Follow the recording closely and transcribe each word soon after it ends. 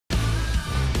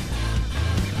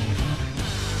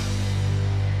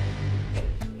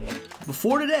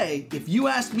Before today, if you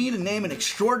asked me to name an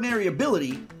extraordinary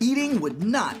ability, eating would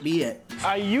not be it.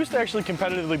 I used to actually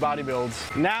competitively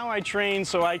bodybuild. Now I train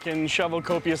so I can shovel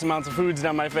copious amounts of foods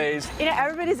down my face. You know,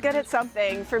 everybody's good at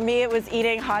something. For me, it was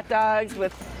eating hot dogs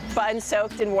with buns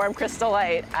soaked in warm Crystal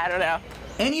Light. I don't know.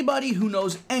 Anybody who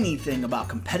knows anything about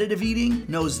competitive eating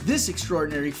knows this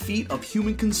extraordinary feat of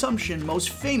human consumption most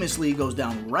famously goes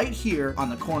down right here on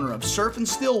the corner of Surf and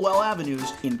Stillwell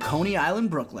Avenues in Coney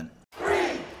Island, Brooklyn.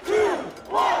 3, 2,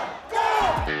 1, go!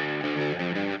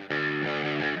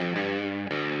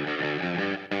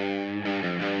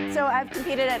 So I've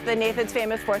competed at the Nathan's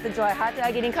Famous 4th of July hot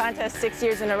dog eating contest 6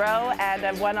 years in a row, and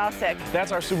I've won all 6.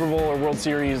 That's our Super Bowl or World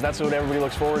Series. That's what everybody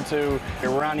looks forward to.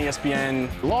 We're on ESPN.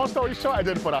 Long story short, I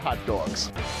did it for the hot dogs.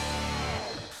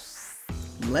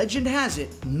 Legend has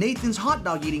it, Nathan's hot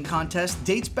dog eating contest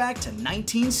dates back to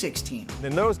 1916.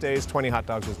 In those days, 20 hot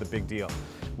dogs was the big deal.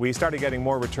 We started getting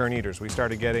more return eaters. We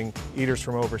started getting eaters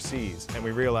from overseas, and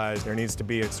we realized there needs to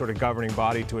be a sort of governing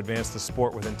body to advance the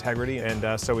sport with integrity,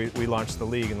 and so we launched the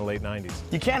league in the late 90s.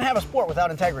 You can't have a sport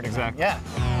without integrity. Exactly. Yeah.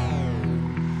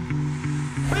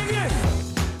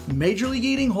 Major League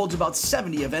Eating holds about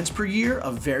 70 events per year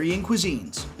of varying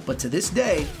cuisines, but to this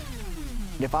day,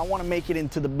 if I want to make it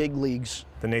into the big leagues,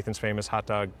 the Nathan's Famous hot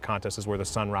dog contest is where the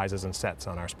sun rises and sets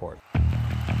on our sport.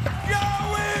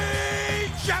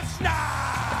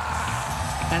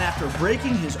 And after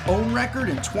breaking his own record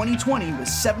in 2020 with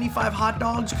 75 hot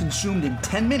dogs consumed in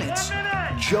 10 minutes,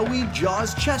 Joey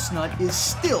Jaws Chestnut is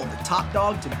still the top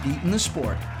dog to beat in the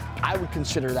sport. I would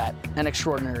consider that an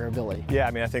extraordinary ability. Yeah,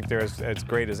 I mean, I think they're as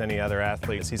great as any other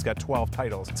athlete. He's got 12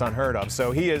 titles. It's unheard of.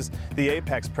 So he is the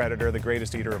apex predator, the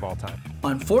greatest eater of all time.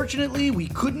 Unfortunately, we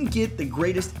couldn't get the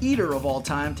greatest eater of all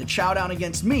time to chow down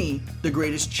against me, the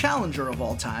greatest challenger of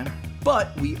all time,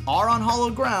 but we are on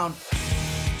hollow ground,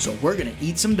 so we're gonna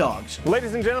eat some dogs.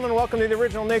 Ladies and gentlemen, welcome to the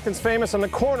original Nathan's Famous. On the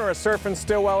corner of Surf and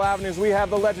Stillwell Avenues, we have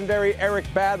the legendary Eric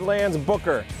Badlands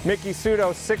Booker, Mickey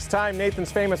Sudo, 6-time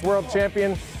Nathan's Famous world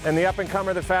champion, and the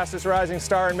up-and-comer, the fastest rising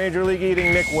star in Major League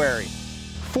Eating, Nick Wary.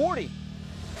 40.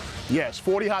 Yes,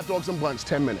 40 hot dogs and buns,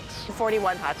 10 minutes.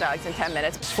 41 hot dogs in 10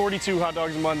 minutes. 42 hot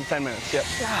dogs and buns in 10 minutes. Yep.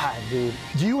 God, dude.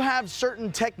 Do you have certain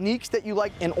techniques that you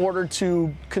like in order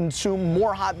to consume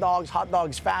more hot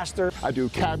dogs faster? I do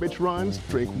cabbage runs,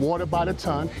 drink water by the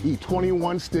ton, eat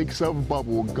 21 sticks of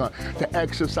bubble gum to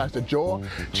exercise the jaw,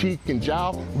 cheek, and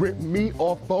jowl, rip meat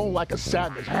off bone like a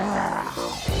savage.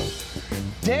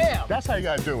 Damn! That's how you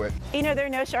gotta do it. You know, there are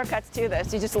no shortcuts to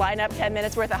this. You just line up 10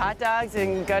 minutes worth of hot dogs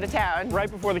and go to town.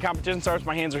 Right before the competition starts,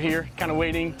 my hands are here, kind of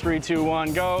waiting. 3, 2,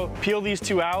 1, go. Peel these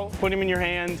 2 out, put them in your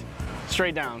hand,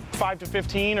 straight down. 5 to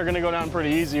 15 are gonna go down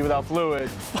pretty easy without fluid.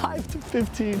 5 to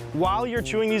 15. While you're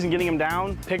chewing these and getting them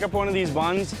down, pick up one of these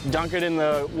buns, dunk it in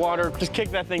the water, just kick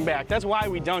that thing back. That's why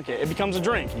we dunk it. It becomes a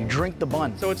drink. You drink the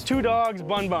bun. So it's 2 dogs,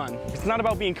 bun. It's not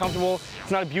about being comfortable. It's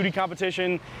not a beauty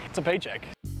competition. It's a paycheck.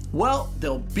 Well,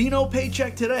 there'll be no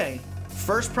paycheck today.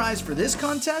 First prize for this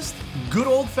contest, good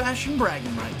old-fashioned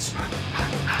bragging rights.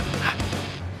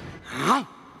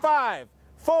 5,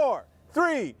 4,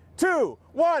 3, 2,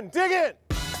 1, dig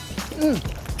in!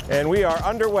 And we are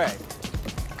underway.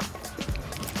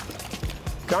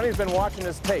 Johnny's been watching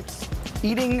his tapes.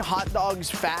 Eating hot dogs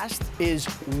fast is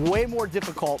way more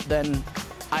difficult than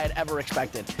I had ever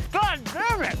expected. God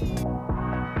damn it!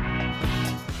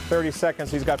 30 seconds,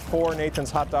 he's got 4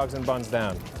 Nathan's hot dogs and buns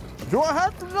down. Do I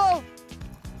have to go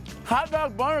hot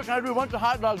dog bun, or can I do a bunch of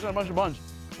hot dogs and a bunch of buns?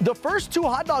 The first 2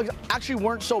 hot dogs actually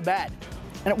weren't so bad.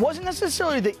 And it wasn't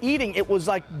necessarily the eating, it was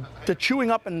like the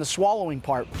chewing up and the swallowing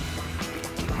part.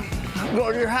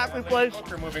 Go to your happy place.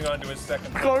 Booker moving on to his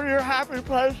second. Go to your happy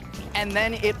place. And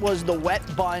then it was the wet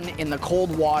bun in the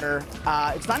cold water.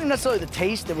 It's not even necessarily the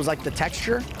taste, it was like the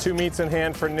texture. 2 meats in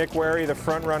hand for Nick Wary, the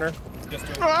front runner.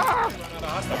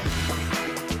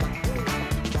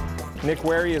 Nick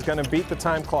Wary is going to beat the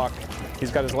time clock.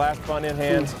 He's got his last bun in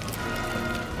hand.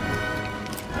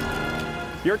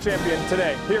 Your champion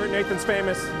today, here at Nathan's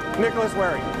Famous, Nicholas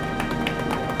Wary.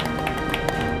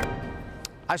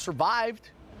 I survived.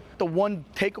 The one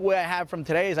takeaway I have from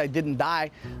today is I didn't die.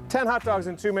 10 hot dogs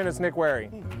in 2 minutes, Nick Wary.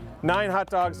 9 hot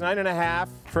dogs, 9.5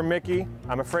 for Mickey.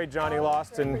 I'm afraid Johnny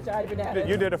lost, and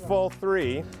you did a full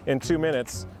 3 in 2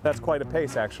 minutes. That's quite a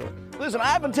pace, actually. Listen, I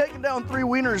haven't taken down 3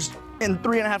 wieners in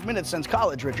 3.5 minutes since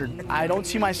college, Richard. I don't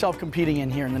see myself competing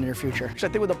in here in the near future. So I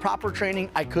think with the proper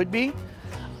training, I could be.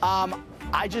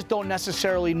 I just don't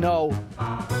necessarily know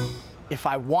if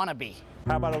I want to be.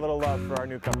 How about a little love for our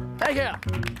newcomer? Thank you.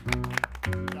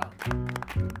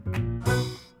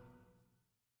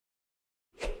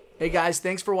 Hey guys,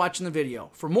 thanks for watching the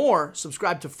video. For more,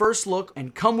 subscribe to First Look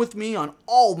and come with me on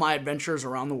all my adventures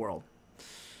around the world.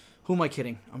 Who am I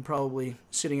kidding? I'm probably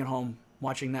sitting at home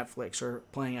watching Netflix or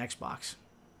playing Xbox.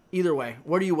 Either way,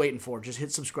 what are you waiting for? Just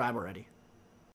hit subscribe already.